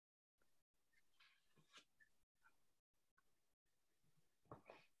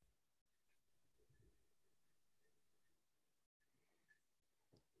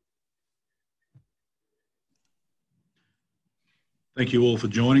Thank you all for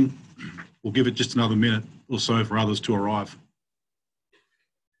joining. We'll give it just another minute or so for others to arrive.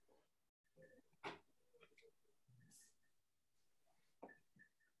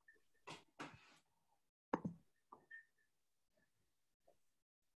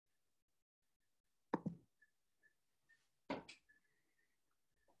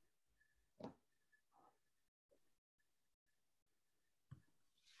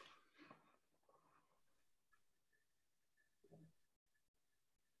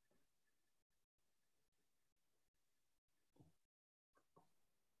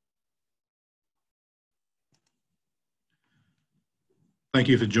 Thank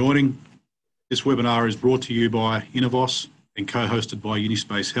you for joining. This webinar is brought to you by Inivos and co-hosted by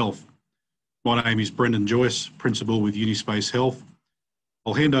Unispace Health. My name is Brendan Joyce, Principal with Unispace Health.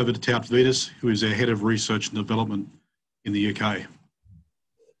 I'll hand over to Tout Vitas, who is our Head of Research and Development in the UK.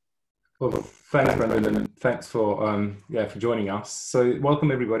 Well, thanks, Brendan, and thanks for joining us. So, welcome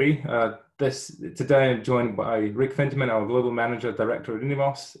everybody. Today I'm joined by Rick Fentiman, our Global Manager, Director at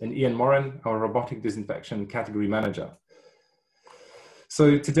Inivos, and Ian Moran, our Robotic Disinfection Category Manager.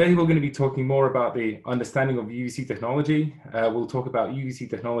 So today we're going to be talking more about the understanding of UVC technology. We'll talk about UVC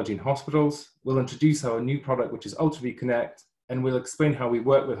technology in hospitals. We'll introduce our new product, which is UltraV Connect, and we'll explain how we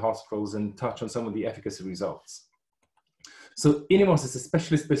work with hospitals and touch on some of the efficacy results. So Inivos is a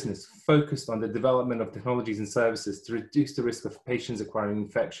specialist business focused on the development of technologies and services to reduce the risk of patients acquiring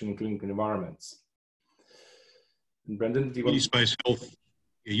infection in clinical environments. And Brendan, do you want Unispace Health?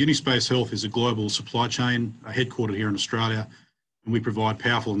 Yeah, Unispace Health is a global supply chain headquartered here in Australia, and we provide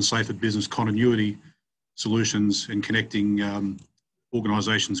powerful and safer business continuity solutions and connecting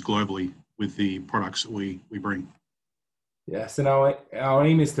organisations globally with the products that we bring. Yes, and our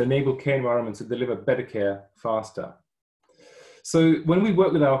aim is to enable care environments to deliver better care faster. So when we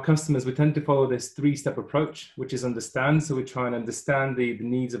work with our customers, we tend to follow this three-step approach, which is understand. So we try and understand the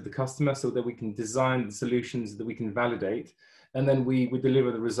needs of the customer so that we can design the solutions that we can validate. And then we deliver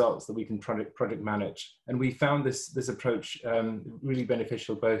the results that we can project manage. And we found this approach really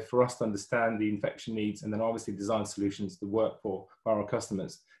beneficial, both for us to understand the infection needs and then obviously design solutions to work for our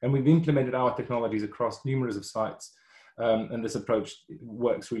customers. And we've implemented our technologies across numerous of sites, and this approach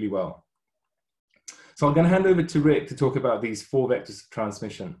works really well. So I'm going to hand over to Rick to talk about these 4 vectors of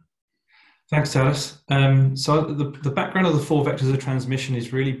transmission. Thanks, Talis. So the background of the 4 vectors of transmission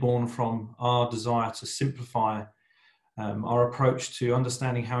is really born from our desire to simplify our approach to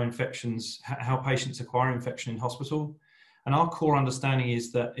understanding how patients acquire infection in hospital. And our core understanding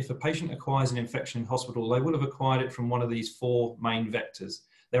is that if a patient acquires an infection in hospital, they will have acquired it from one of these 4 main vectors.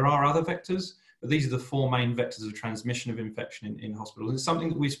 There are other vectors, but these are the 4 main vectors of transmission of infection in hospitals. It's something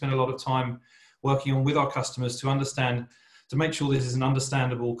that we spend a lot of time working on with our customers to understand, to make sure this is an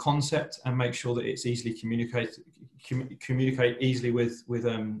understandable concept and make sure that it's easily communicate easily with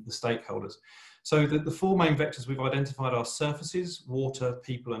the stakeholders. So the 4 main vectors we've identified are surfaces, water,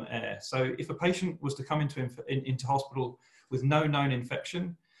 people, and air. So if a patient was to come into hospital with no known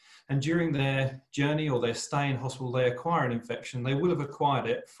infection, and during their journey or their stay in hospital, they acquire an infection, they will have acquired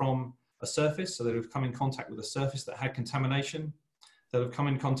it from a surface. So they would have come in contact with a surface that had contamination. They'll have come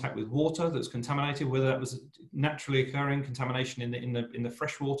in contact with water that's contaminated, whether that was naturally occurring contamination in the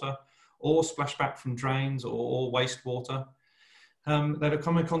fresh water or splashback from drains or wastewater. They'd have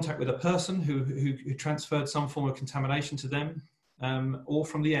come in contact with a person who transferred some form of contamination to them, or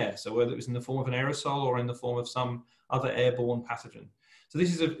from the air. So whether it was in the form of an aerosol or in the form of some other airborne pathogen. So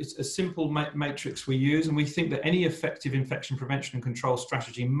this is a simple matrix we use, and we think that any effective infection prevention and control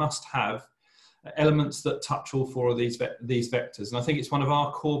strategy must have elements that touch all 4 of these vectors. And I think it's one of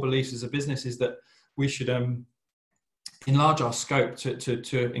our core beliefs as a business is that we should enlarge our scope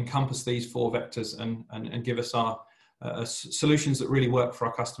to encompass these 4 vectors and give us our solutions that really work for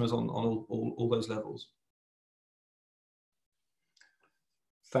our customers on all those levels.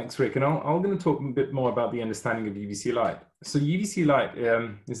 Thanks, Rick. And I'm going to talk a bit more about the understanding of UVC light. So UVC light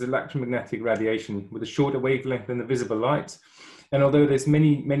is electromagnetic radiation with a shorter wavelength than the visible light. And although there's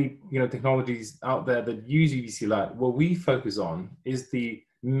many technologies out there that use UVC light, what we focus on is the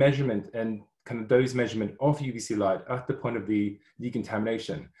measurement and kind of dose measurement of UVC light at the point of the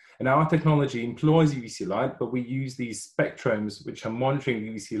decontamination. And our technology employs UVC light, but we use these spectrums which are monitoring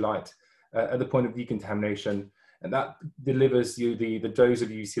UVC light at the point of decontamination. And that delivers you the dose of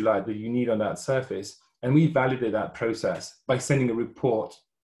UVC light that you need on that surface. And we validate that process by sending a report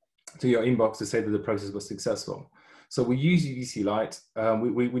to your inbox to say that the process was successful. So we use UVC light.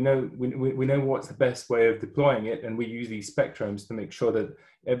 We know what's the best way of deploying it, and we use these spectrums to make sure that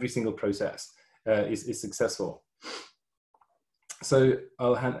every single process is successful. So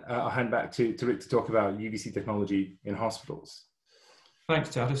I'll hand back to Rick to talk about UVC technology in hospitals. Thanks,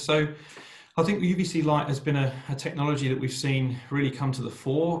 Tadis. So I think UVC light has been a technology that we've seen really come to the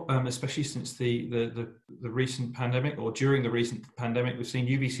fore, especially since the recent pandemic, or during the recent pandemic. We've seen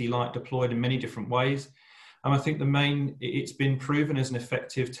UVC light deployed in many different ways. I think it's been proven as an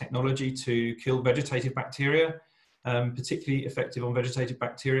effective technology to kill vegetative bacteria, particularly effective on vegetative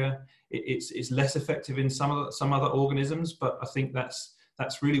bacteria. It's less effective in some other organisms, but I think that's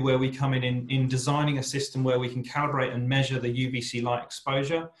really where we come in designing a system where we can calibrate and measure the UVC light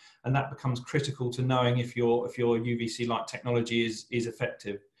exposure, and that becomes critical to knowing if your UVC light technology is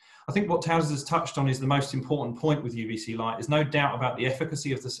effective. I think what Towers has touched on is the most important point with UVC light. There's no doubt about the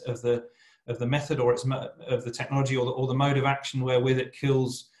efficacy of the method, or of the technology, or the mode of action wherewith it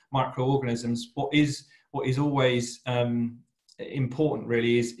kills microorganisms. What is always important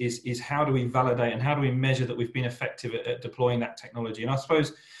really is how do we validate and how do we measure that we've been effective at deploying that technology. And I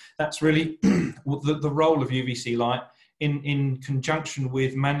suppose that's really the role of UVC light in conjunction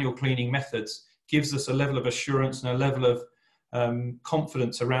with manual cleaning methods gives us a level of assurance and a level of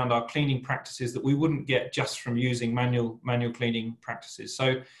confidence around our cleaning practices that we wouldn't get just from using manual cleaning practices.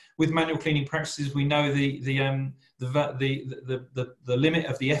 So with manual cleaning practices, we know the limit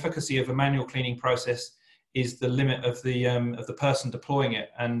of the efficacy of a manual cleaning process is the limit of the person deploying it,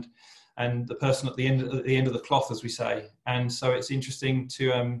 and the person at the end of the cloth, as we say. And so it's interesting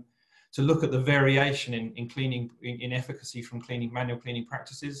to look at the variation in cleaning in efficacy from manual cleaning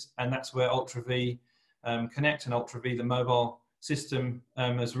practices, and that's where Ultra V Connect and Ultra V, the mobile system,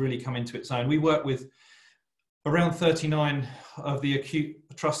 has really come into its own. We work with around 39 of the acute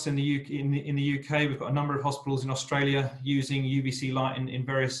trusts in the UK. We've got a number of hospitals in Australia using UVC light in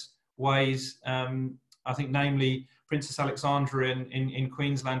various ways. I think namely Princess Alexandra in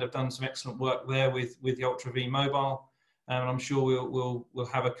Queensland have done some excellent work there with the Ultra V mobile, and I'm sure we'll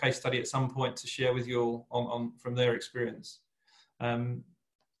have a case study at some point to share with you all from their experience. I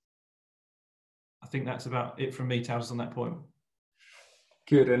think that's about it from me, Towers, on that point.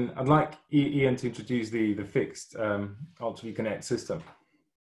 Good, and I'd like Ian to introduce the fixed Ultra V Connect system.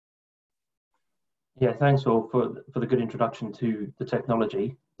 Yeah, thanks all for the good introduction to the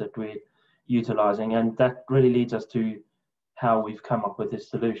technology that we're utilizing, and that really leads us to how we've come up with this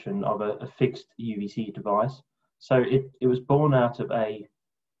solution of a fixed UVC device. So it was born out of a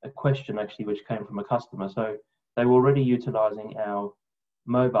question actually which came from a customer. So they were already utilizing our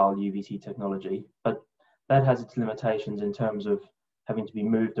mobile UVC technology, but that has its limitations in terms of having to be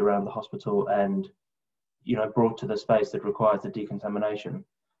moved around the hospital and brought to the space that requires the decontamination.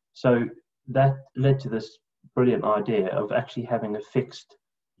 So that led to this brilliant idea of actually having a fixed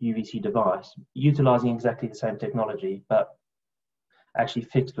UVC device, utilizing exactly the same technology, but actually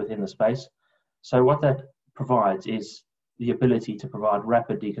fixed within the space. So what that provides is the ability to provide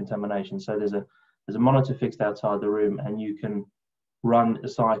rapid decontamination. So there's a monitor fixed outside the room, and you can run a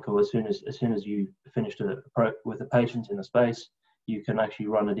cycle as soon as you finish with the patient in the space. You can actually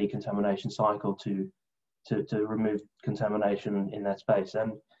run a decontamination cycle to remove contamination in that space.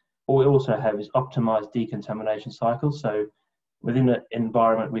 And what we also have is optimized decontamination cycles. So within the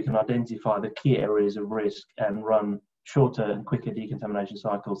environment, we can identify the key areas of risk and run shorter and quicker decontamination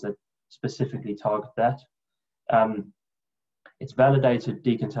cycles that specifically target that. It's validated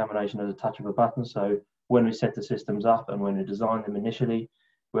decontamination at a touch of a button. So when we set the systems up and when we design them initially,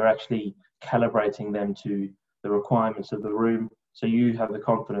 we're actually calibrating them to the requirements of the room. So you have the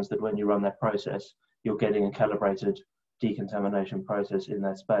confidence that when you run that process, you're getting a calibrated decontamination process in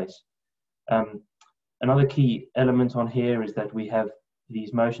that space. Another key element on here is that we have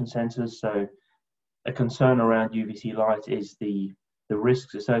these motion sensors. So a concern around UVC light is the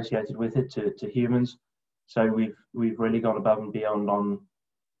risks associated with it to humans. So we've really gone above and beyond on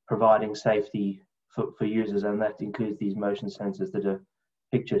providing safety for users, and that includes these motion sensors that are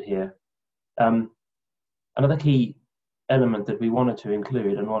pictured here. Another key element that we wanted to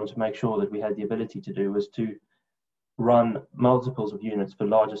include and wanted to make sure that we had the ability to do was to run multiples of units for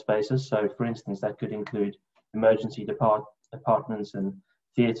larger spaces. So for instance, that could include emergency departments and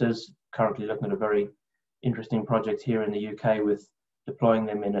theatres. Currently looking at a very interesting project here in the UK with deploying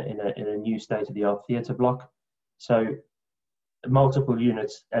them in a new state-of-the-art theatre block. So multiple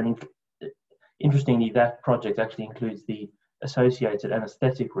units, and interestingly, that project actually includes the associated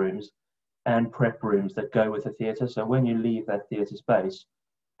anaesthetic rooms and prep rooms that go with the theatre. So when you leave that theatre space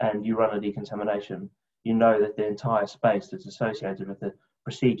and you run a decontamination, you know that the entire space that's associated with the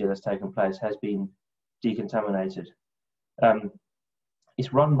procedure that's taken place has been decontaminated.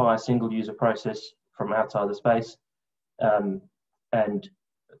 It's run by a single user process from outside the space. And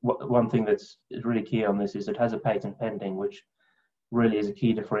one thing that's really key on this is it has a patent pending, which really is a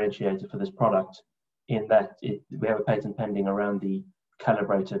key differentiator for this product, in that we have a patent pending around the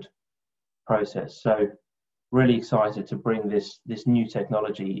calibrated process. So really excited to bring this new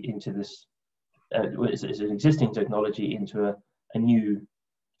technology into this, it's an existing technology into a new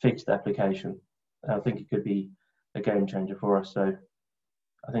fixed application. I think it could be a game changer for us. So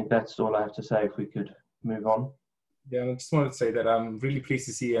I think that's all I have to say. If we could move on. Yeah, I just wanted to say that I'm really pleased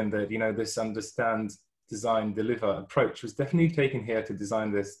to see, and that, you know, this understand, design, deliver approach was definitely taken here to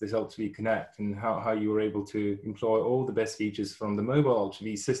design this Ultra-V Connect, and how you were able to employ all the best features from the mobile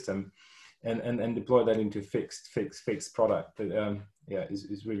Ultra-V system and deploy that into fixed product that yeah,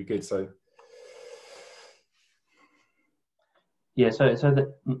 is really good. So yeah, so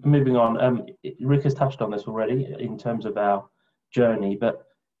moving on, Rick has touched on this already in terms of our journey, but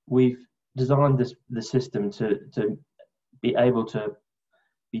we've designed the system to be able to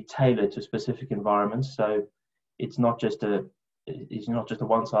be tailored to specific environments. So it's not just a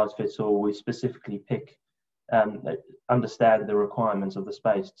one size fits all. We specifically pick, understand the requirements of the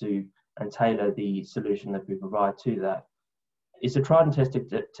space and tailor the solution that we provide to that. It's a tried and tested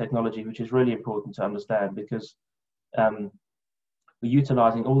technology, which is really important to understand, because we're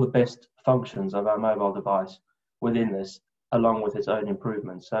utilizing all the best functions of our mobile device within this, along with its own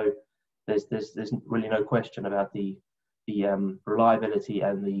improvements. So there's really no question about the reliability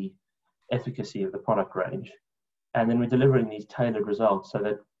and the efficacy of the product range. And then we're delivering these tailored results so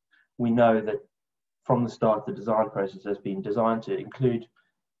that we know that from the start the design process has been designed to include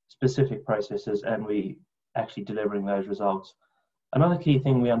specific processes, and we actually delivering those results. Another key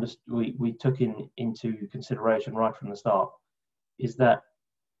thing we took into consideration right from the start is that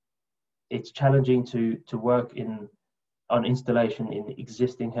it's challenging to work on installation in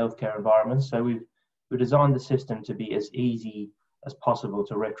existing healthcare environments. So we designed the system to be as easy as possible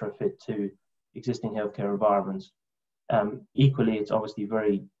to retrofit to existing healthcare environments. Equally, it's obviously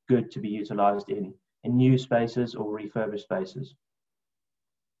very good to be utilized in new spaces or refurbished spaces.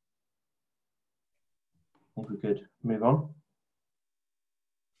 I think we could move on.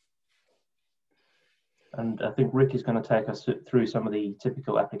 And I think Rick is going to take us through some of the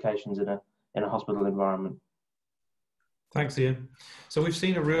typical applications in a hospital environment. Thanks, Ian. So we've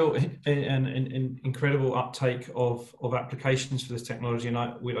seen a real an incredible uptake of applications for this technology, and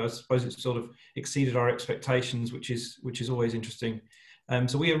I suppose it's sort of exceeded our expectations, which is always interesting.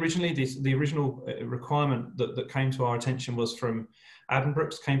 So we originally, the original requirement that came to our attention was from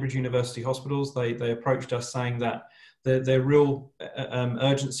Addenbrooke's, Cambridge University Hospitals. They approached us saying that their real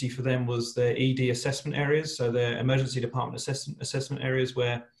urgency for them was their ED assessment areas, so their emergency department assessment areas,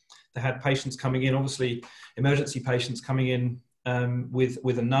 where they had patients coming in, obviously emergency patients coming in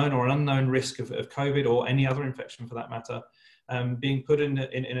with a known or an unknown risk of COVID or any other infection for that matter, being put in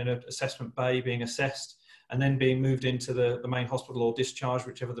an assessment bay, being assessed, and then being moved into the main hospital or discharged,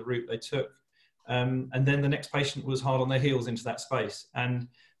 whichever the route they took. And then the next patient was hard on their heels into that space. And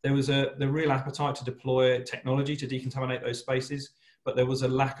there was the real appetite to deploy technology to decontaminate those spaces, but there was a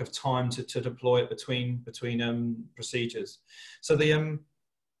lack of time to deploy it between procedures. So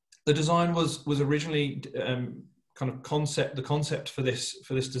the design was originally kind of the concept for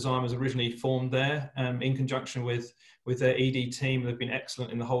this design was originally formed there in conjunction with their ED team. They've been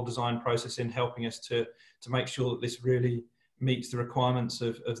excellent in the whole design process in helping us to make sure that this really meets the requirements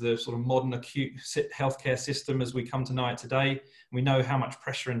of the sort of modern acute healthcare system as we come to know it today. We know how much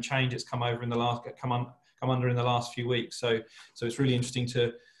pressure and change it's come under in the last few weeks. So it's really interesting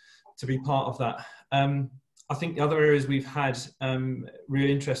to be part of that. I think the other areas we've had real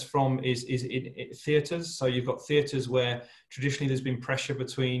interest from is in theatres. So you've got theatres where traditionally there's been pressure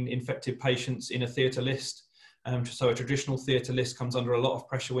between infected patients in a theatre list. So a traditional theatre list comes under a lot of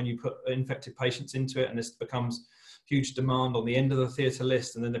pressure when you put infected patients into it, and this becomes huge demand on the end of the theatre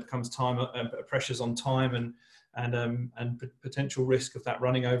list, and then there becomes pressures on time and potential risk of that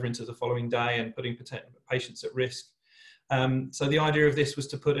running over into the following day and putting patients at risk. So the idea of this was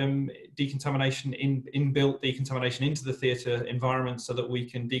to put inbuilt decontamination into the theatre environment so that we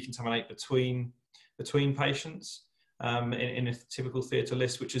can decontaminate between patients in a typical theatre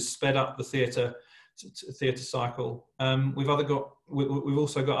list, which has sped up the theatre cycle. We've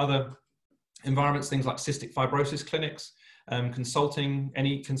also got other environments, things like cystic fibrosis clinics,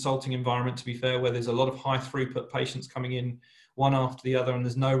 any consulting environment, to be fair, where there's a lot of high throughput patients coming in one after the other, and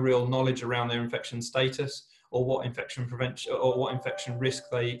there's no real knowledge around their infection status or what infection prevention or what infection risk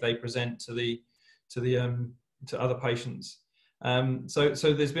they present to other patients.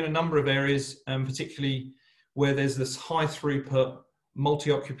 So there's been a number of areas, particularly where there's this high throughput,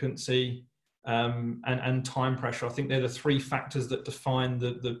 multi-occupancy, and time pressure. I think they're the three factors that define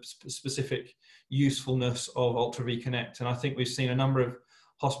the specific usefulness of Ultra-V Connect. And I think we've seen a number of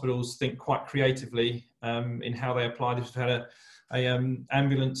hospitals think quite creatively in how they apply this. We've had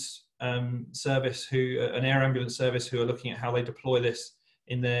ambulance service, an air ambulance service, who are looking at how they deploy this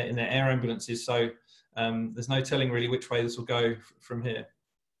in their air ambulances. So there's no telling really which way this will go from here.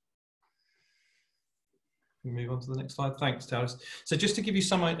 We move on to the next slide. Thanks, Talis. So just to give you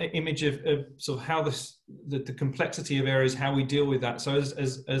some image of sort of how the complexity of areas, how we deal with that. So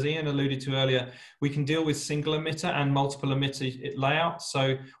as Ian alluded to earlier, we can deal with single emitter and multiple emitter layout.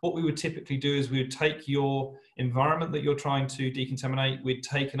 So what we would typically do is we would take your environment that you're trying to decontaminate, we'd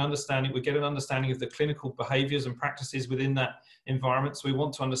get an understanding of the clinical behaviors and practices within that environment. So we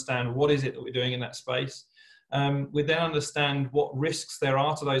want to understand what is it that we're doing in that space. We then understand what risks there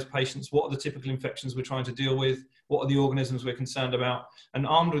are to those patients, what are the typical infections we're trying to deal with, what are the organisms we're concerned about, and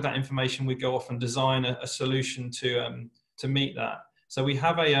armed with that information, we go off and design a solution to meet that. So we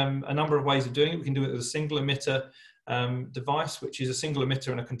have a number of ways of doing it. We can do it with a single emitter device, which is a single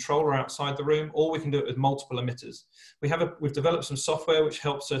emitter and a controller outside the room, or we can do it with multiple emitters. We've developed some software which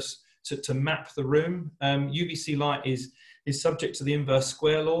helps us to map the room. UVC light is subject to the inverse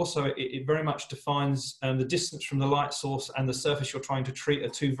square law, so it very much defines the distance from the light source and the surface you're trying to treat are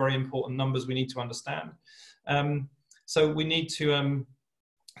two very important numbers we need to understand. So we need to,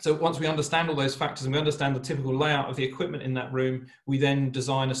 so once we understand all those factors and we understand the typical layout of the equipment in that room, we then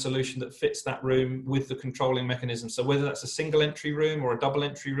design a solution that fits that room with the controlling mechanism. So whether that's a single entry room or a double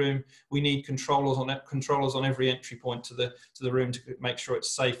entry room, we need controllers on every entry point to the room to make sure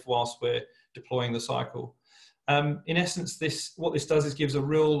it's safe whilst we're deploying the cycle. In essence, what this does is gives a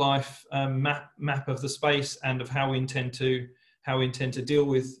real life map of the space and of how we intend to deal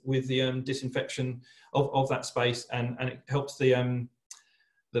with the disinfection of that space, and it helps the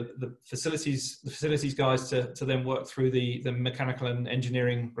facilities guys to then work through the mechanical and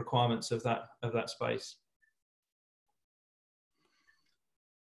engineering requirements of that space.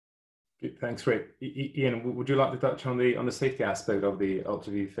 Thanks, Rick. Ian, would you like to touch on the safety aspect of the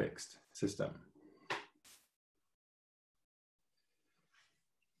UltraView fixed system?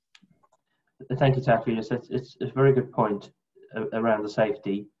 Thank you, Taffy. It's a very good point around the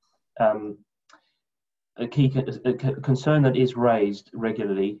safety. A key concern that is raised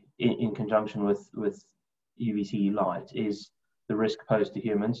regularly in conjunction with UVC light is the risk posed to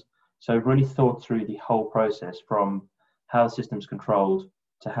humans. So we've really thought through the whole process, from how the system's controlled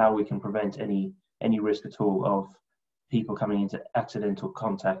to how we can prevent any risk at all of people coming into accidental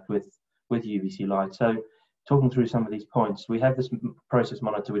contact with UVC light. So talking through some of these points, we have this process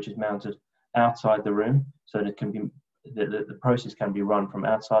monitor which is mounted outside the room, so that it can be the process can be run from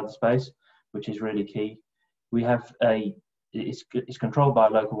outside the space, which is really key. We have it's controlled by a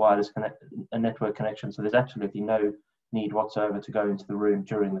local wireless network connection, so there's absolutely no need whatsoever to go into the room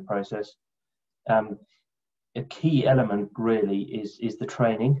during the process. A key element really is the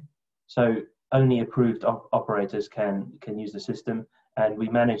training. So only approved operators can use the system, and we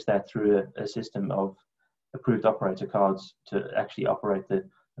manage that through a system of approved operator cards to actually operate the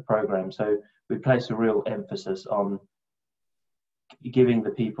program. So we place a real emphasis on giving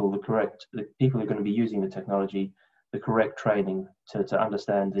the people who are going to be using the technology the correct training to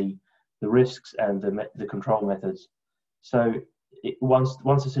understand the risks and the control methods. So once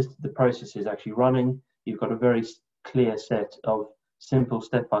the process is actually running, you've got a very clear set of simple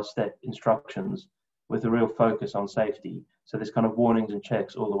step-by-step instructions with a real focus on safety. So there's kind of warnings and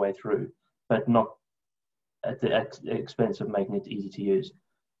checks all the way through, but not at the expense of making it easy to use.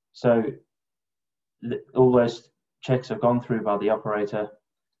 So all those checks are gone through by the operator,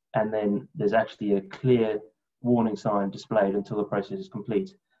 and then there's actually a clear warning sign displayed until the process is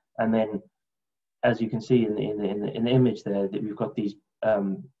complete. And then, as you can see in the image there, that we've got these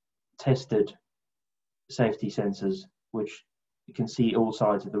tested safety sensors, which you can see all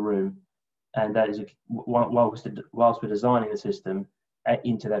sides of the room, and that is whilst we're designing the system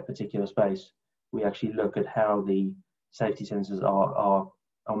into that particular space, we actually look at how the safety sensors are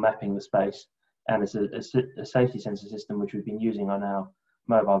mapping the space. And it's a safety sensor system which we've been using on our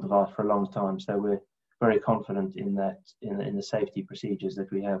mobile device for a long time, so we're very confident in that in the safety procedures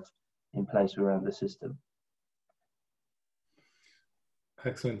that we have in place around the system.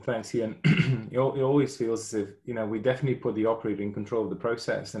 Excellent, thanks, Ian. It always feels as if, you know, we definitely put the operator in control of the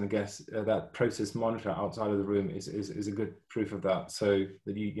process, and I guess that process monitor outside of the room is a good proof of that. So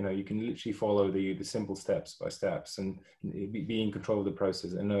that you can literally follow the simple steps by steps and be in control of the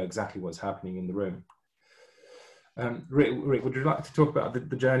process and know exactly what's happening in the room. Rick, would you like to talk about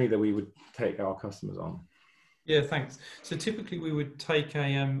the journey that we would take our customers on? Yeah, thanks. So typically we would take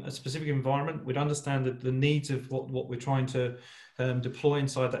a specific environment. We'd understand the needs of what we're trying to deploy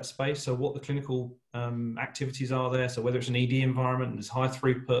inside that space. So what the clinical activities are there. So whether it's an ED environment and it's high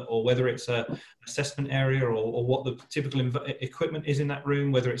throughput, or whether it's a assessment area, or what the typical equipment is in that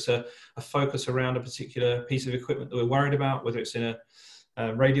room, whether it's a focus around a particular piece of equipment that we're worried about, whether it's in a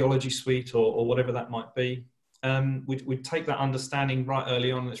radiology suite or whatever that might be. We'd take that understanding right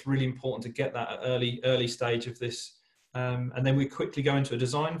early on. It's really important to get that at early stage of this. And then we quickly go into a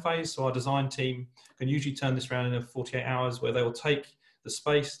design phase. So our design team can usually turn this around in 48 hours, where they will take the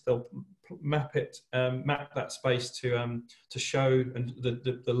space, they'll map that space to show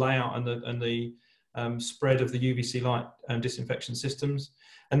the layout and the spread of the UVC light disinfection systems.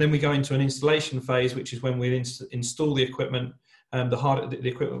 And then we go into an installation phase, which is when we install the equipment. The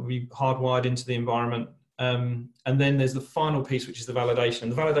equipment will be hardwired into the environment. And then there's the final piece, which is the validation.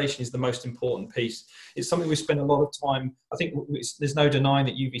 And the validation is the most important piece. It's something we spend a lot of time. I think there's no denying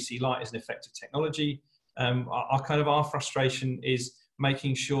that UVC light is an effective technology. Our frustration is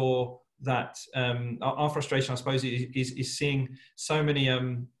making sure that our frustration, I suppose, is seeing so many.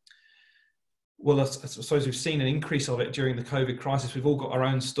 I suppose we've seen an increase of it during the COVID crisis. We've all got our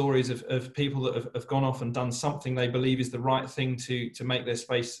own stories of people that have gone off and done something they believe is the right thing to make their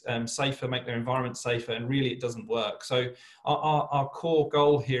space safer, make their environment safer, and really it doesn't work. So our core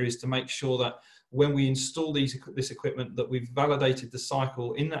goal here is to make sure that when we install this equipment, that we've validated the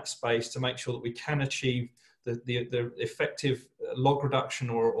cycle in that space to make sure that we can achieve the effective log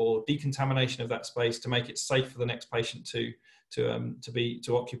reduction or decontamination of that space to make it safe for the next patient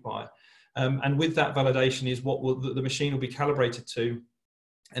to occupy. And with that validation is what the machine will be calibrated to,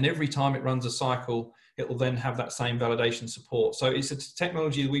 and every time it runs a cycle, it will then have that same validation support. So it's a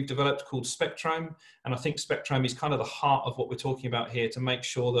technology that we've developed called Spectrome, and I think Spectrome is kind of the heart of what we're talking about here, to make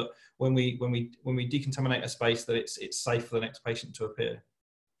sure that when we decontaminate a space, that it's safe for the next patient to appear.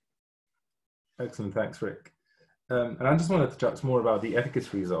 Excellent, thanks, Rick. And I just wanted to touch more about the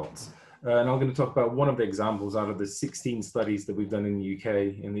efficacy results. And I'm going to talk about one of the examples out of the 16 studies that we've done in the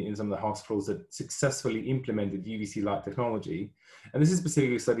UK in some of the hospitals that successfully implemented UVC light technology. And this is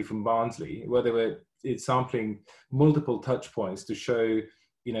specifically a study from Barnsley, where they were sampling multiple touch points to show,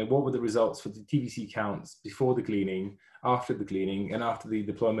 what were the results for the TVC counts before the cleaning, after the cleaning, and after the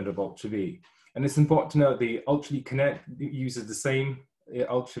deployment of Ultra V. And it's important to note the Ultra V Connect uses the same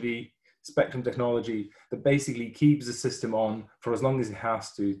Ultra V spectrum technology that basically keeps the system on for as long as it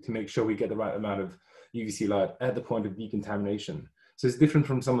has to make sure we get the right amount of UVC light at the point of decontamination. So it's different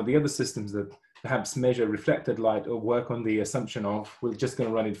from some of the other systems that perhaps measure reflected light or work on the assumption of we're just going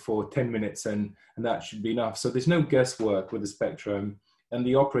to run it for 10 minutes and that should be enough. So there's no guesswork with the spectrum, and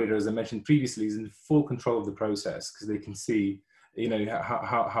the operator, as I mentioned previously, is in full control of the process because they can see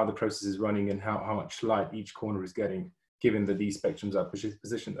how the process is running and how much light each corner is getting, given that these spectrums are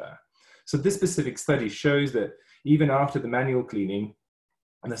positioned there. So this specific study shows that even after the manual cleaning,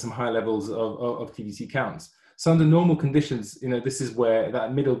 and there's some high levels of TVC counts. So under normal conditions, this is where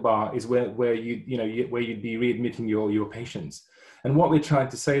that middle bar is where you'd be readmitting your patients. And what we're trying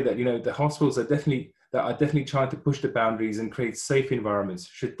to say that the hospitals are definitely trying to push the boundaries and create safe environments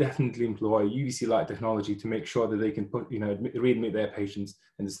should definitely employ UVC light technology to make sure that they can readmit their patients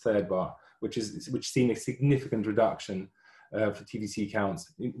in this third bar, which seen a significant reduction for TVC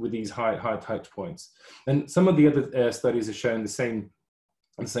counts with these high touch points. And some of the other studies have shown the same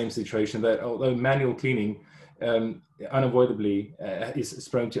situation, that although manual cleaning unavoidably is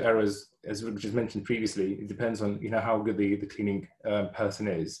prone to errors, which is mentioned previously, it depends on how good the cleaning person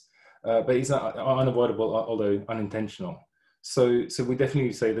is, but it's not unavoidable, although unintentional. So we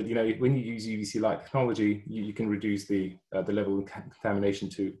definitely say that when you use UVC light technology, you can reduce the level of contamination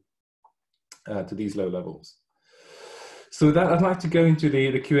to these low levels. So with that, I'd like to go into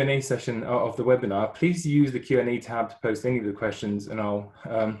the Q&A session of the webinar. Please use the Q&A tab to post any of the questions, and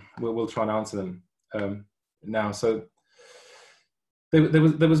we'll try and answer them now. So there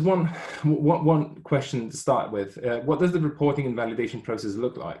was one question to start with. What does the reporting and validation process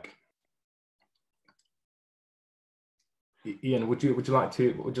look like? Ian, would you like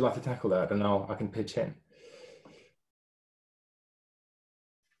to tackle that, and I can pitch in.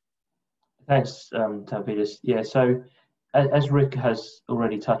 Thanks, Talvidas. Yeah, so as Rick has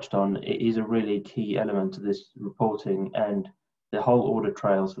already touched on, it is a really key element to this reporting and the whole audit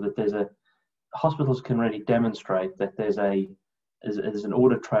trail, so that hospitals can really demonstrate that there's an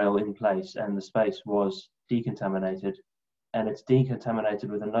audit trail in place and the space was decontaminated, and it's decontaminated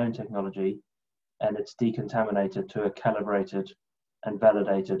with a known technology, and it's decontaminated to a calibrated and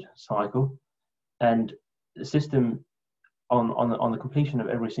validated cycle. And the system on the completion of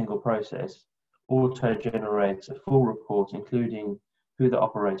every single process auto-generates a full report, including who the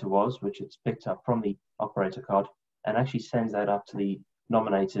operator was, which it's picked up from the operator card, and actually sends that up to the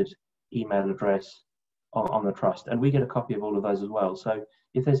nominated email address on the trust. And we get a copy of all of those as well. So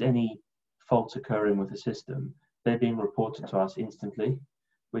if there's any faults occurring with the system, they're being reported to us instantly,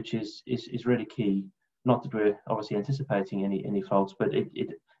 which is really key. Not that we're obviously anticipating any faults, but it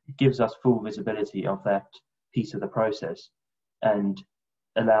gives us full visibility of that piece of the process and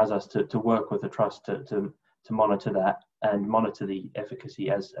allows us to work with the trust to monitor that and monitor the efficacy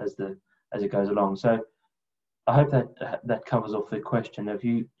as it goes along. So I hope that covers off the question. Have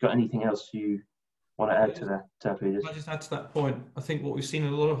you got anything else you want to add to that, Peter? I just add to that point. I think what we've seen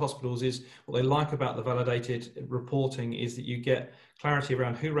in a lot of hospitals is what they like about the validated reporting is that you get clarity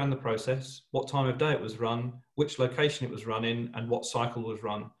around who ran the process, what time of day it was run, which location it was run in, and what cycle was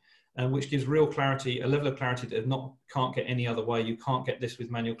run. And which gives real clarity, a level of clarity that can't get any other way. You can't get this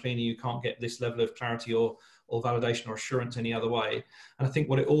with manual cleaning. You can't get this level of clarity or validation or assurance any other way. And I think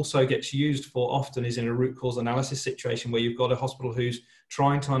what it also gets used for often is in a root cause analysis situation where you've got a hospital who's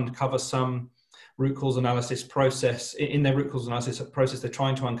trying to uncover some root cause analysis process. In their root cause analysis process, they're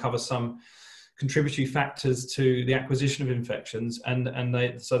trying to uncover some contributory factors to the acquisition of infections, and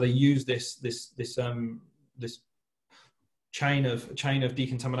they use this chain of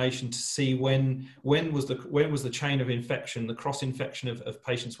decontamination to see when was the chain of infection, the cross infection of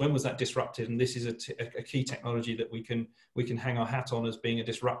patients, when was that disrupted. And this is a key technology that we can hang our hat on as being a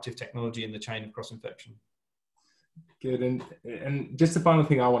disruptive technology in the chain of cross infection. Good. And just the final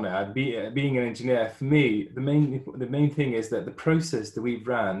thing I want to add, being an engineer, for me, the main thing is that the process that we've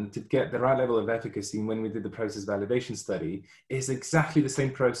ran to get the right level of efficacy when we did the process validation study is exactly the same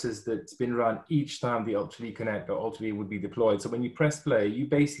process that's been run each time the Ultra-V Connect or Ultra-V would be deployed. So when you press play, you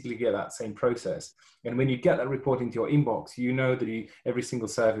basically get that same process. And when you get that report into your inbox, you know that every single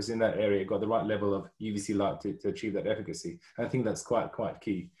surface in that area got the right level of UVC light to achieve that efficacy. And I think that's quite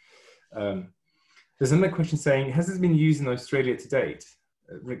key. There's another question saying, has this been used in Australia to date?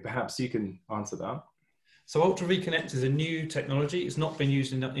 Rick, perhaps you can answer that. So Ultra-V Connect is a new technology. It's not been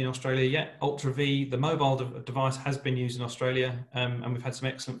used in Australia yet. Ultra-V, the mobile device, has been used in Australia, and we've had some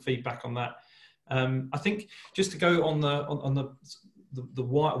excellent feedback on that. I think just to go on the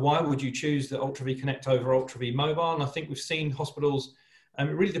why would you choose the Ultra-V Connect over Ultra-V Mobile? And I think we've seen hospitals. It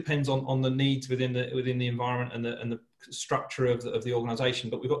really depends on the needs within the environment and the structure of the organisation.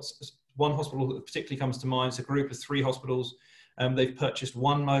 But we've got one hospital that particularly comes to mind. It's a group of 3 hospitals. They've purchased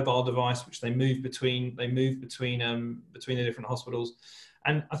one mobile device, which they move between the different hospitals.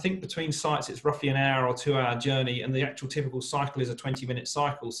 And I think between sites, it's roughly an hour or 2-hour journey, and the actual typical cycle is a 20-minute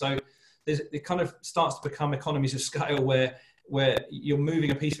cycle. So it kind of starts to become economies of scale where you're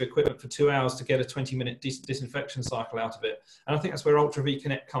moving a piece of equipment for 2 hours to get a 20-minute disinfection cycle out of it. And I think that's where Ultra-V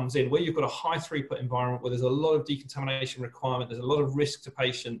Connect comes in, where you've got a high throughput environment where there's a lot of decontamination requirement, there's a lot of risk to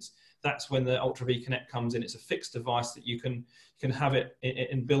patients. That's when the Ultra-V Connect comes in. It's a fixed device that you can have it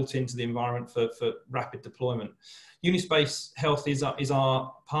built into the environment for rapid deployment. Unispace Health is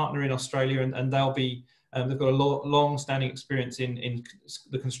our partner in Australia, and they've got a long-standing experience in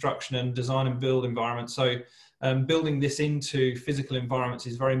the construction and design and build environment. So building this into physical environments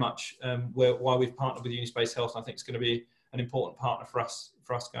is very much why we've partnered with Unispace Health. I think it's going to be an important partner for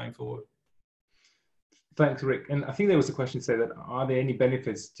us going forward. Thanks, Rick. And I think there was a question to say that, are there any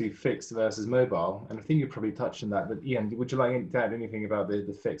benefits to fixed versus mobile? And I think you probably touched on that, but Ian, would you like to add anything about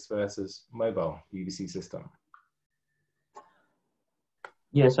the fixed versus mobile UVC system?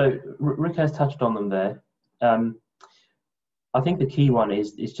 Yeah, so Rick has touched on them there. I think the key one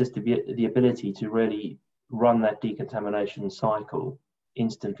is just the ability to really run that decontamination cycle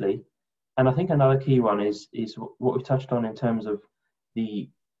instantly. And I think another key one is what we've touched on in terms of the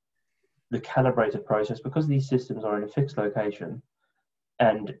calibrated process, because these systems are in a fixed location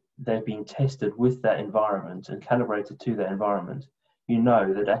and they're being tested with that environment and calibrated to that environment. You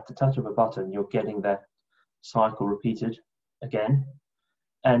know that at the touch of a button, you're getting that cycle repeated again.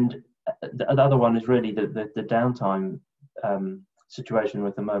 And the other one is really the downtime situation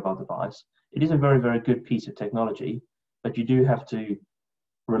with the mobile device. It is a very, very good piece of technology, but you do have to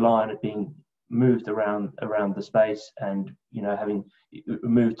rely on it being moved around the space, and having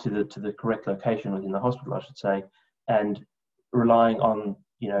moved to the correct location within the hospital, I should say, and relying on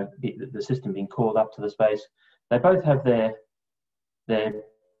the system being called up to the space. They both have their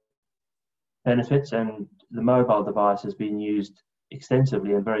benefits, and the mobile device has been used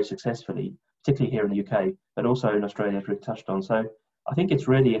extensively and very successfully, particularly here in the UK, but also in Australia, as Rick touched on. So I think it's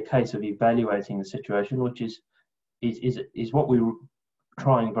really a case of evaluating the situation, which is what we were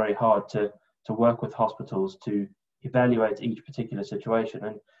trying very hard to work with hospitals to evaluate each particular situation.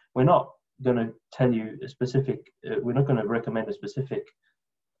 And we're not going to tell you a specific, we're not going to recommend a specific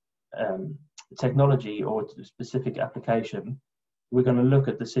technology or specific application. We're going to look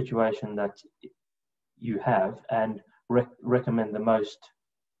at the situation that you have and recommend the most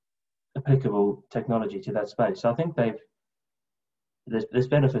applicable technology to that space. So I think there's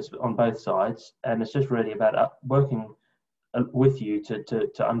benefits on both sides, and it's just really about working with you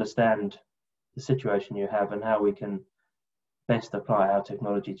to understand the situation you have and how we can best apply our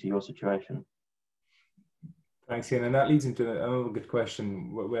technology to your situation. Thanks, Ian. And that leads into another good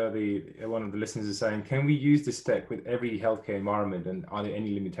question where one of the listeners is saying, can we use this tech with every healthcare environment, and are there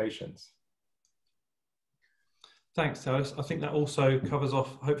any limitations? Thanks, Talis. I think that also covers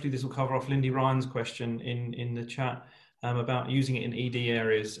off, hopefully this will cover off Lindy Ryan's question in the chat about using it in ED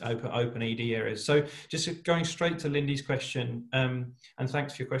areas, open ED areas. So just going straight to Lindy's question, and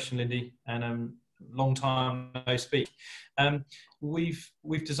thanks for your question, Lindy, and long time no speak.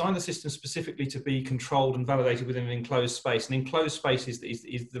 We've designed the system specifically to be controlled and validated within an enclosed space. An enclosed space is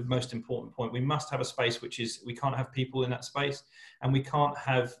the most important point. We must have a space we can't have people in that space, and we can't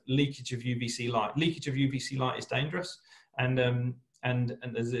have leakage of UVC light. Leakage of UVC light is dangerous, and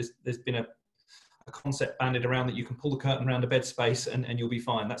there's been a concept bandied around that you can pull the curtain around a bed space and you'll be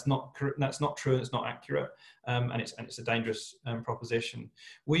fine. That's not true. It's not accurate, and it's a dangerous proposition.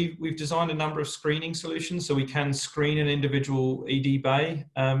 We've designed a number of screening solutions, so we can screen an individual ED bay,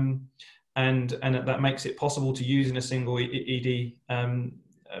 and that makes it possible to use in a single ED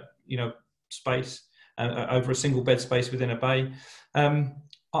space over a single bed space within a bay.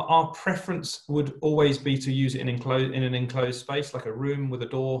 Our preference would always be to use it in an enclosed space, like a room with a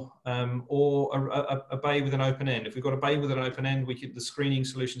door, or a bay with an open end. If we've got a bay with an open end, the screening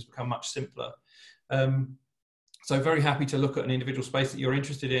solutions become much simpler. So very happy to look at an individual space that you're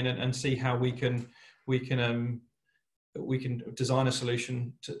interested in and see how we can design a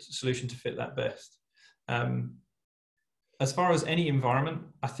solution to fit that best. As far as any environment,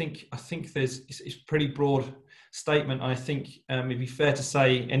 I think it's pretty broad statement. I think it'd be fair to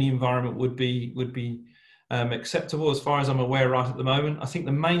say any environment would be acceptable as far as I'm aware right at the moment. I think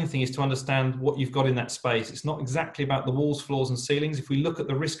the main thing is to understand what you've got in that space. It's not exactly about the walls, floors and ceilings. If we look at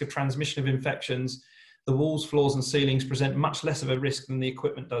the risk of transmission of infections, the walls, floors and ceilings present much less of a risk than the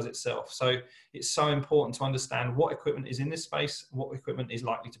equipment does itself. So it's so important to understand what equipment is in this space, what equipment is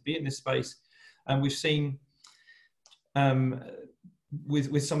likely to be in this space. And we've seen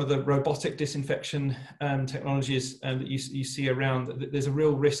with some of the robotic disinfection technologies that you see around, there's a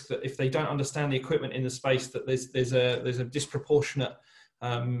real risk that if they don't understand the equipment in the space, that there's a disproportionate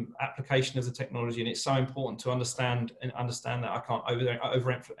application of the technology, and it's so important to understand that. I can't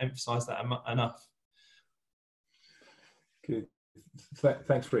overemphasize that enough. Good.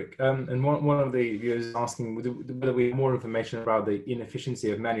 Thanks, Rick. And one of the viewers is asking whether we have more information about the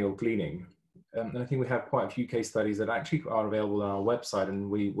inefficiency of manual cleaning. And I think we have quite a few case studies that actually are available on our website, and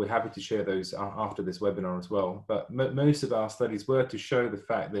we're happy to share those after this webinar as well. But most of our studies were to show the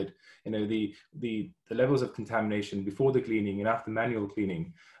fact that the levels of contamination before the cleaning and after manual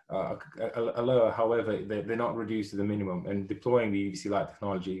cleaning are lower. However, they're not reduced to the minimum, and deploying the UVC light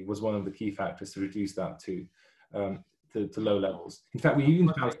technology was one of the key factors to reduce that to low levels. In fact, we even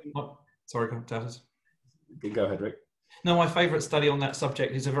found... Sorry, Tavis. Go ahead, Rick. No, my favourite study on that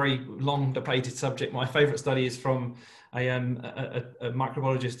subject is a very long debated subject. My favourite study is from a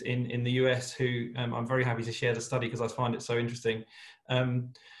microbiologist in the US who I'm very happy to share the study because I find it so interesting. The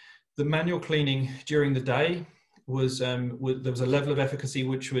manual cleaning during the day was there was a level of efficacy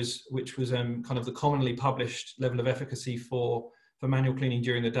which was kind of the commonly published level of efficacy for manual cleaning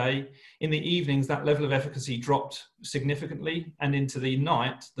during the day. In the evenings, that level of efficacy dropped significantly, and into the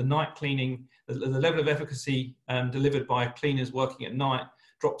night cleaning, the level of efficacy delivered by cleaners working at night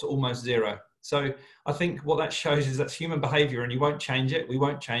dropped to almost zero. So I think what that shows is that's human behavior, and you won't change it. We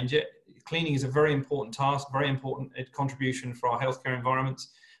won't change it. Cleaning is a very important task, very important contribution for our healthcare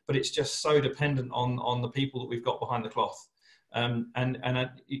environments, but it's just so dependent on the people that we've got behind the cloth.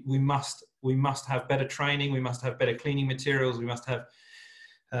 We must have better training, we must have better cleaning materials, we must have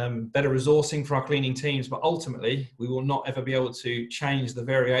better resourcing for our cleaning teams, but ultimately we will not ever be able to change the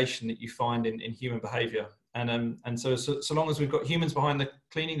variation that you find in human behavior. And so long as we've got humans behind the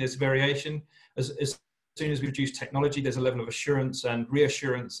cleaning, there's variation. As soon as we introduce technology, there's a level of assurance and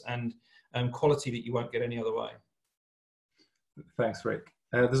reassurance and quality that you won't get any other way. Thanks, Rick.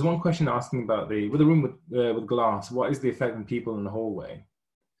 There's one question asking about with a room with glass, what is the effect on people in the hallway?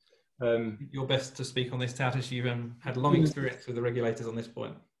 You're best to speak on this, Tatis. You've had long experience with the regulators on this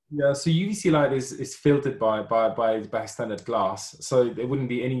point. Yeah, so UVC light is filtered by standard glass, so there wouldn't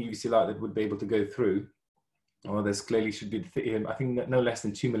be any UVC light that would be able to go through. Well, there's clearly should be, I think no less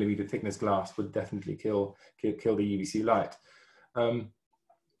than 2mm thickness glass would definitely kill the UVC light.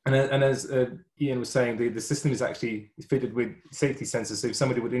 And as Ian was saying, the system is actually fitted with safety sensors. So if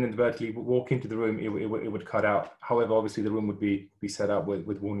somebody would inadvertently walk into the room, it would cut out. However, obviously the room would be set up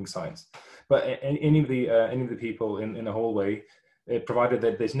with warning signs. But any of the people in the hallway, provided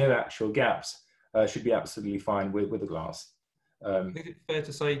that there's no actual gaps, should be absolutely fine with the glass. I think it's fair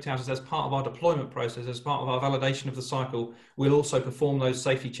to say, Towers, as part of our deployment process, as part of our validation of the cycle, we'll also perform those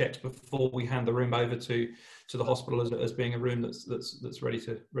safety checks before we hand the room over to the hospital as being a room that's ready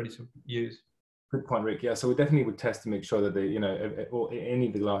to use. Good point, Rick. Yeah, so we definitely would test to make sure that any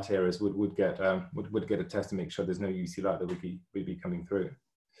of the glass areas would get a test to make sure there's no UVC light that would be coming through.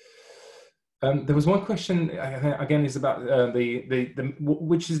 There was one question again, is about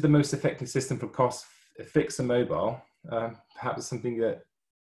which is the most effective system for cost, fixed and mobile. Perhaps something that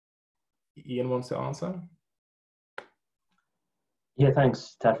Ian wants to answer. Yeah,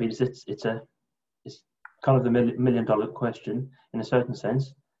 thanks, Taffy. It's kind of the million-dollar question in a certain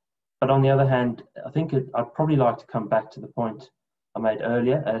sense. But on the other hand, I think I'd probably like to come back to the point I made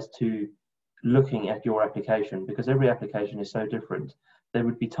earlier as to looking at your application, because every application is so different. There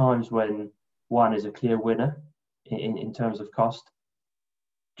would be times when one is a clear winner in terms of cost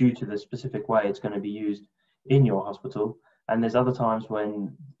due to the specific way it's going to be used in your hospital, and there's other times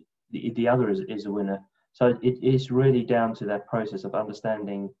when the other is a winner. So it is really down to that process of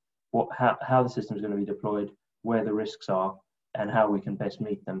understanding how the system is going to be deployed, where the risks are, and how we can best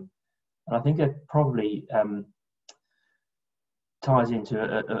meet them. And I think that probably ties into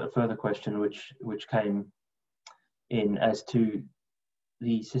a further question which came in as to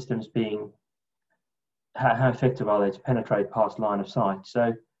the systems being how effective are they to penetrate past line of sight.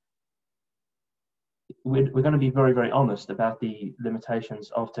 So we're going to be very, very honest about the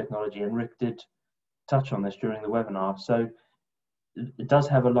limitations of technology, and Rick did touch on this during the webinar. So it does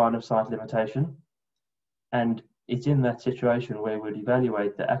have a line of sight limitation, and it's in that situation where we'd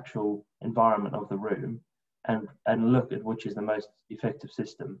evaluate the actual environment of the room and look at which is the most effective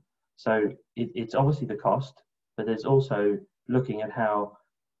system. So it's obviously the cost, but there's also looking at how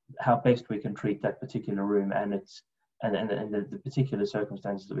best we can treat that particular room and the particular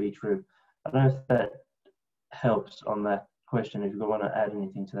circumstances of each room. I don't know if that helps on that question, if you want to add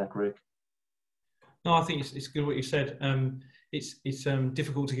anything to that, Rick. No, I think it's good what you said. It's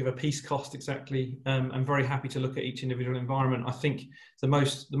difficult to give a piece cost exactly. I'm very happy to look at each individual environment. I think the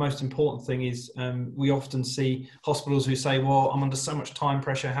most important thing is we often see hospitals who say, well, I'm under so much time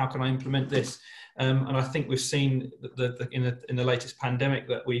pressure, how can I implement this? And I think we've seen in the latest pandemic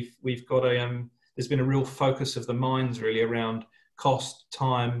that we've got there's been a real focus of the minds really around cost,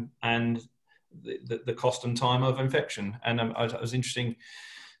 time, and the cost and time of infection. And it was interesting.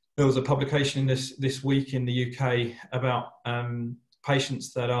 There was a publication this week in the UK about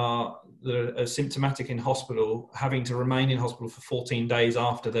patients that are symptomatic in hospital having to remain in hospital for 14 days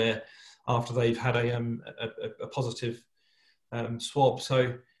after they've had a positive swab.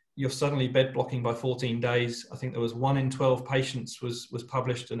 So you're suddenly bed blocking by 14 days. I think there was 1 in 12 patients was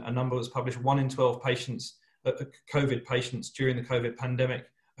published, and a number was published. 1 in 12 patients, COVID patients during the COVID pandemic,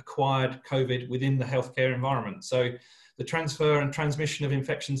 acquired COVID within the healthcare environment. So the transfer and transmission of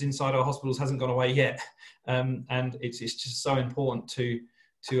infections inside our hospitals hasn't gone away yet, and it's just so important to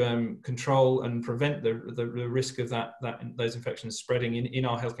control and prevent the risk of those infections spreading in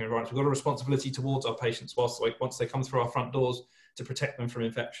our healthcare environment. We've got a responsibility towards our patients once they come through our front doors to protect them from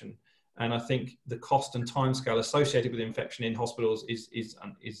infection. And I think the cost and timescale associated with infection in hospitals is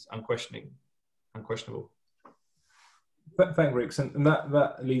unquestionable. Thank Rick. And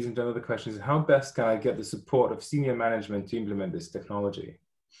that leads into another question: is how best can I get the support of senior management to implement this technology?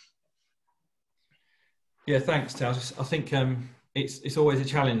 Yeah, thanks, Towers. I think it's always a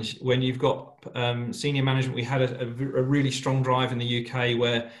challenge when you've got senior management. We had a really strong drive in the UK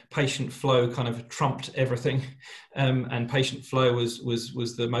where patient flow kind of trumped everything, and patient flow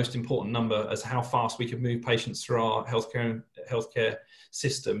was the most important number as how fast we could move patients through our healthcare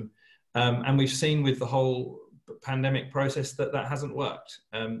system. And we've seen with the whole pandemic process that hasn't worked.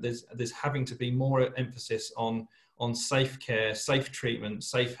 There's having to be more emphasis on safe care, safe treatment,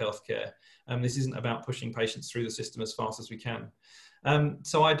 safe healthcare. This isn't about pushing patients through the system as fast as we can.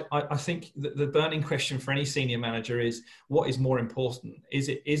 So I think that the burning question for any senior manager is, what is more important? Is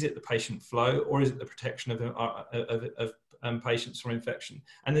it the patient flow, or is it the protection of patients from infection?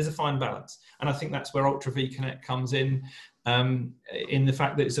 And there's a fine balance. And I think that's where Ultra V Connect comes in. in the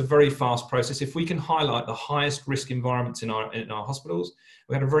fact that it's a very fast process. If we can highlight the highest risk environments in our hospitals,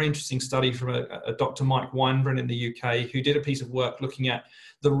 we had a very interesting study from a Dr. Mike Weinbrunn in the UK, who did a piece of work looking at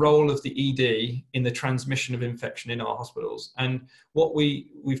the role of the ED in the transmission of infection in our hospitals. And what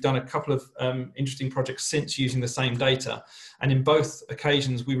we've done a couple of interesting projects since using the same data. And in both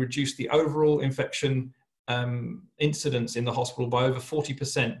occasions, we reduced the overall infection incidence in the hospital by over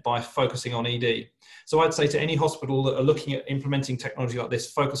 40% by focusing on ED. So I'd say to any hospital that are looking at implementing technology like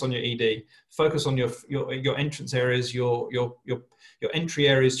this, focus on your ED, focus on your entrance areas, your entry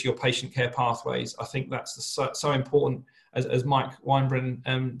areas to your patient care pathways. I think that's so important, as Mike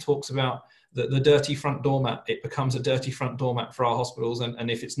Weinbrunn talks about, the dirty front doormat. It becomes a dirty front doormat for our hospitals, and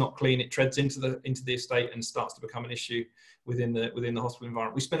if it's not clean, it treads into the estate and starts to become an issue within the hospital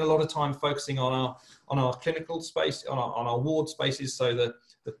environment. We spend a lot of time focusing on our clinical space, on our ward spaces, so the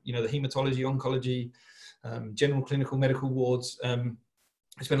hematology, oncology, general clinical medical wards.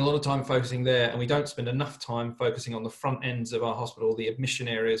 We spend a lot of time focusing there, and we don't spend enough time focusing on the front ends of our hospital, the admission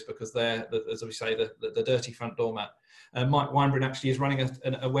areas, because they're, as we say, the dirty front doormat. Mike Weinbrunn actually is running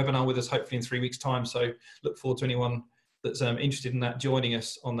a webinar with us, hopefully in 3 weeks' time. So look forward to anyone that's interested in that joining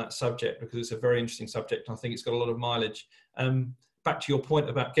us on that subject, because it's a very interesting subject, and I think it's got a lot of mileage. Back to your point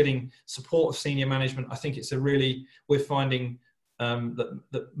about getting support of senior management, I think we're finding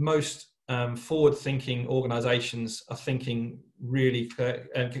that most forward-thinking organisations are thinking really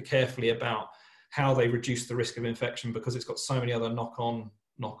carefully about how they reduce the risk of infection, because it's got so many other knock-on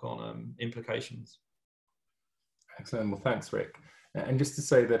implications. Excellent. Well, thanks, Rick. And just to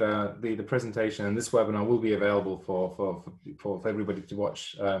say that the presentation and this webinar will be available for everybody to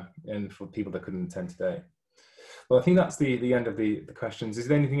watch, and for people that couldn't attend today. Well, I think that's the end of the questions. Is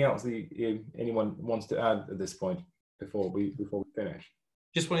there anything else that anyone wants to add at this point before we finish?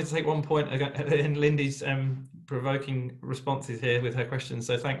 Just wanted to take one point in Lindy's provoking responses here with her questions.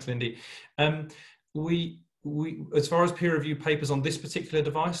 So thanks, Lindy. We as far as peer review papers on this particular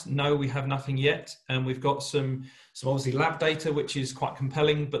device, no, we have nothing yet. And we've got some obviously lab data, which is quite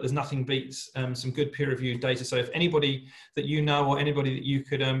compelling, but there's nothing beats some good peer reviewed data. So if anybody that you know, or anybody that you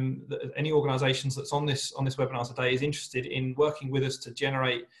could, any organisations that's on this webinar today is interested in working with us to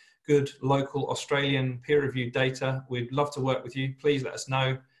generate good local Australian peer reviewed data, we'd love to work with you. Please let us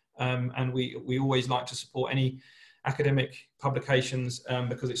know. And we always like to support any academic publications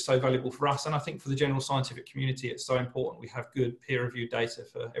because it's so valuable for us, and I think for the general scientific community it's so important we have good peer reviewed data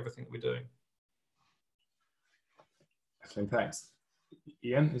for everything that we're doing. Excellent, thanks.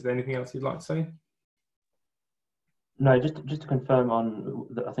 Ian, is there anything else you'd like to say? No, just to confirm on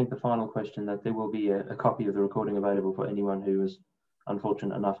I think the final question, that there will be a copy of the recording available for anyone who was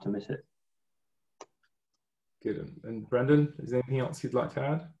unfortunate enough to miss it. Good. And Brendan, is there anything else you'd like to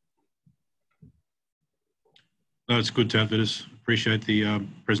add? No, it's good to have this. Appreciate the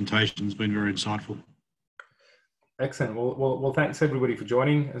presentation. It's been very insightful. Excellent. Well, thanks everybody for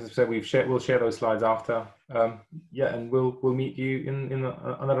joining. As I said, we'll share those slides after. Yeah, and we'll meet you in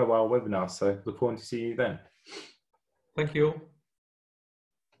another of our webinars. So look forward to see you then. Thank you all.